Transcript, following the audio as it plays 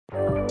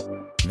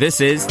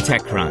This is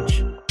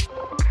TechCrunch.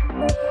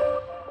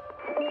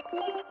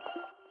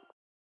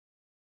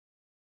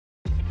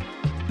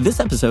 This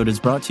episode is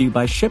brought to you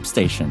by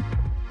ShipStation.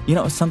 You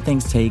know, some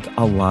things take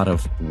a lot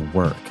of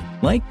work,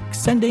 like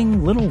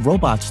sending little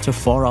robots to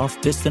far-off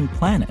distant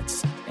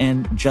planets.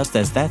 And just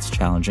as that's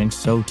challenging,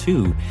 so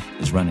too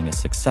is running a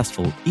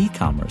successful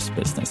e-commerce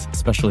business,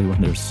 especially when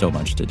there's so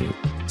much to do.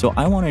 So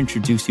I want to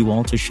introduce you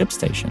all to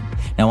ShipStation.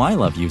 Now, I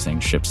love using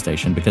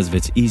ShipStation because of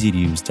its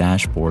easy-to-use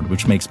dashboard,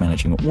 which makes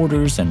managing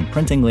orders and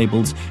printing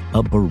labels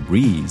a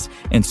breeze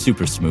and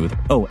super smooth.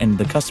 Oh, and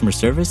the customer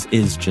service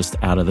is just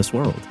out of this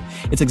world.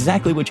 It's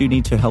exactly what you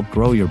need to help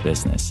grow your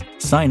business.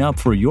 Sign up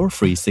for your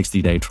free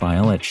 60-day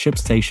trial at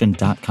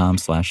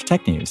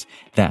shipstation.com/technews.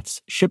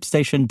 That's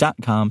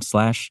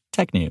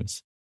shipstation.com/technews.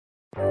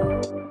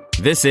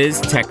 This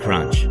is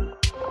TechCrunch.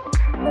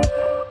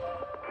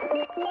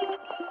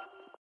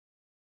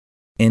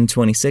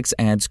 N26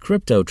 adds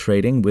crypto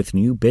trading with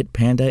new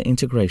Bitpanda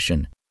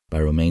integration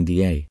by Romain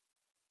Da.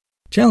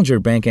 Challenger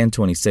bank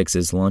N26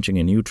 is launching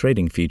a new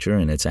trading feature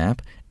in its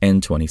app,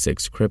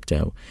 N26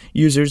 Crypto.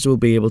 Users will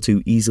be able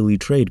to easily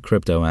trade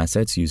crypto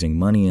assets using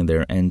money in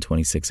their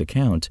N26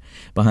 account.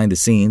 Behind the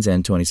scenes,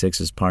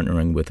 N26 is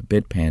partnering with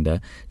Bitpanda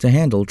to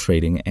handle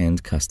trading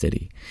and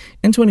custody.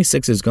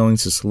 N26 is going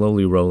to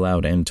slowly roll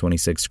out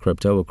N26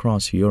 Crypto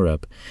across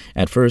Europe.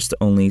 At first,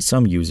 only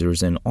some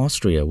users in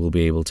Austria will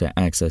be able to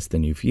access the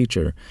new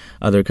feature.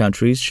 Other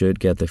countries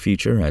should get the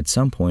feature at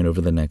some point over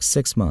the next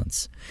 6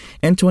 months.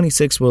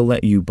 N26 will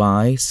let you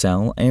buy,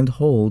 sell, and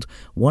hold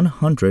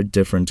 100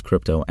 different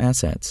crypto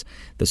assets.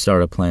 The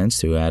startup plans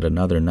to add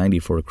another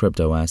 94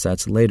 crypto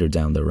assets later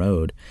down the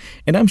road.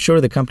 And I'm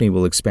sure the company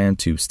will expand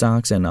to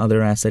stocks and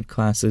other asset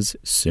classes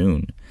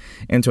soon.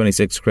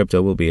 N26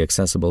 Crypto will be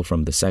accessible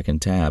from the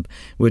second tab,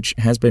 which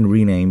has been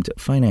renamed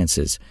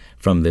Finances.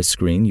 From this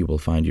screen, you will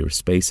find your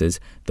spaces.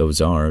 Those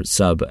are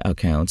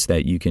sub-accounts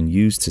that you can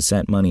use to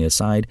set money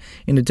aside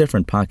in a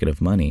different pocket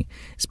of money.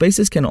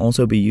 Spaces can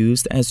also be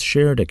used as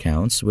shared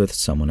accounts with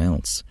someone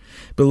else.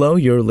 Below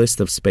your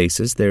list of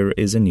spaces, there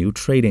is a new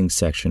trading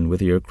section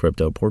with your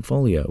crypto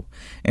portfolio.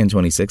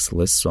 N26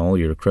 lists all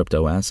your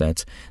crypto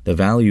assets, the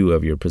value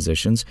of your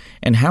positions,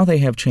 and how they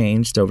have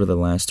changed over the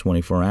last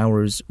 24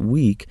 hours,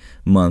 week,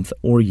 month,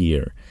 or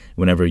year.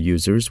 Whenever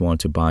users want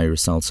to buy or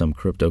sell some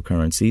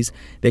cryptocurrencies,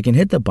 they can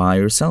hit the buy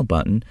or sell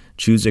button,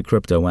 choose a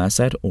crypto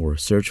asset or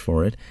search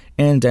for it,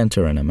 and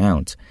enter an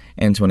amount.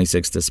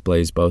 N26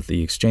 displays both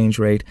the exchange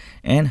rate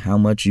and how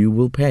much you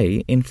will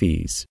pay in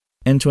fees.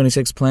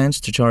 N26 plans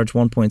to charge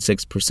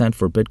 1.6%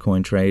 for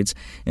Bitcoin trades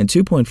and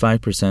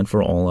 2.5%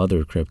 for all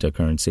other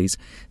cryptocurrencies.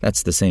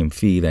 That's the same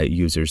fee that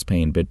users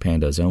pay in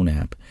Bitpanda's own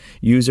app.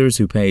 Users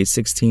who pay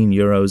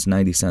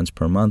 €16.90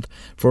 per month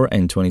for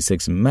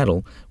N26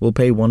 Metal will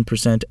pay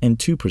 1% and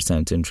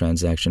 2% in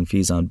transaction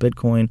fees on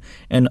Bitcoin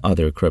and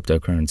other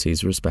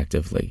cryptocurrencies,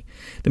 respectively.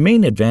 The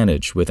main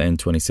advantage with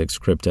N26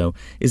 Crypto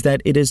is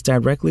that it is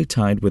directly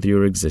tied with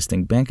your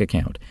existing bank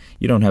account.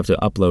 You don't have to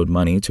upload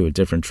money to a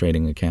different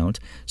trading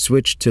account,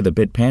 switch to the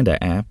Bitpanda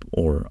app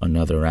or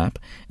another app,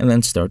 and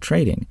then start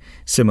trading.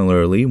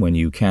 Similarly, when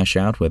you cash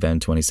out with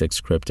N26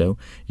 Crypto,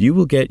 you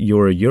will get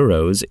your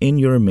euros in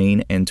your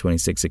main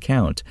N26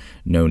 account.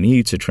 No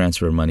need to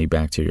transfer money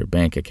back to your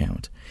bank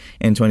account.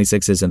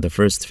 N26 isn't the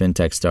first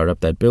fintech startup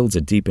that builds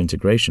a deep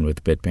integration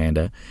with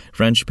Bitpanda.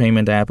 French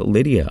payment app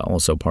Lydia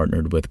also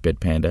partnered with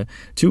Bitpanda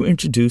to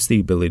introduce the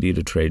ability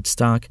to trade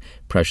stock,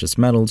 precious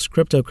metals,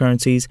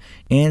 cryptocurrencies,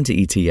 and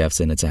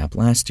ETFs in its app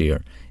last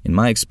year. In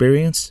my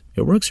experience,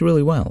 it works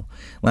really well.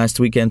 Last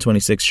week,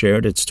 N26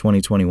 shared its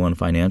 2021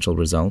 financial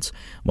results.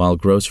 While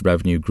gross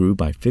revenue grew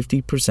by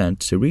 50%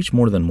 to reach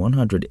more than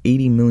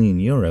 €180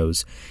 million,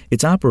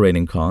 its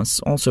operating costs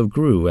also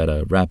grew at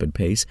a rapid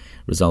pace,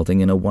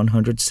 resulting in a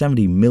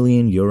 €170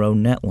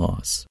 million net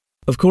loss.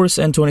 Of course,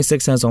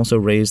 N26 has also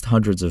raised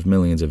hundreds of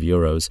millions of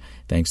euros.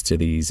 Thanks to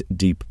these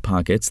deep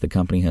pockets, the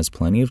company has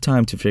plenty of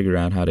time to figure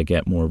out how to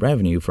get more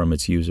revenue from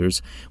its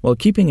users while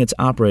keeping its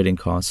operating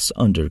costs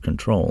under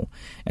control,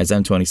 as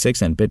N26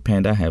 and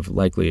Bitpanda have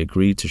likely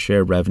agreed to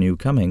share revenue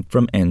coming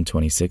from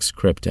N26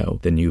 Crypto.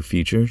 The new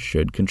feature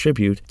should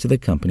contribute to the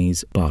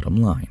company's bottom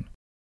line.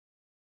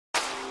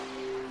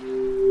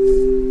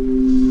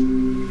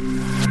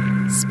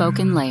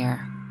 Spoken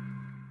Layer.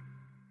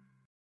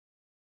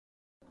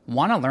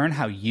 Want to learn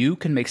how you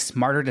can make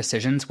smarter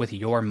decisions with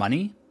your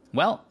money?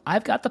 Well,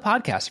 I've got the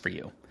podcast for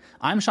you.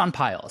 I'm Sean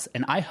Piles,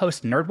 and I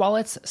host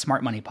NerdWallet's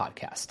Smart Money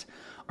Podcast.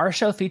 Our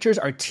show features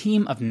our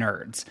team of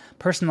nerds,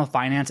 personal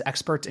finance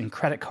experts in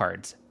credit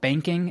cards,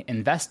 banking,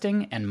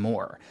 investing, and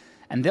more.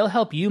 And they'll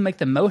help you make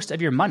the most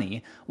of your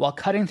money while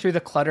cutting through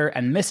the clutter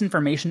and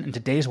misinformation in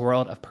today's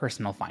world of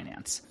personal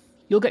finance.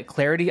 You'll get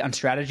clarity on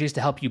strategies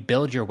to help you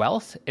build your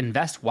wealth,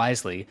 invest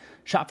wisely,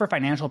 shop for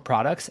financial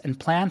products, and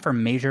plan for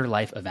major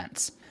life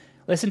events.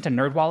 Listen to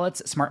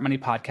NerdWallet's Smart Money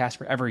Podcast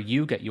wherever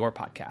you get your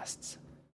podcasts.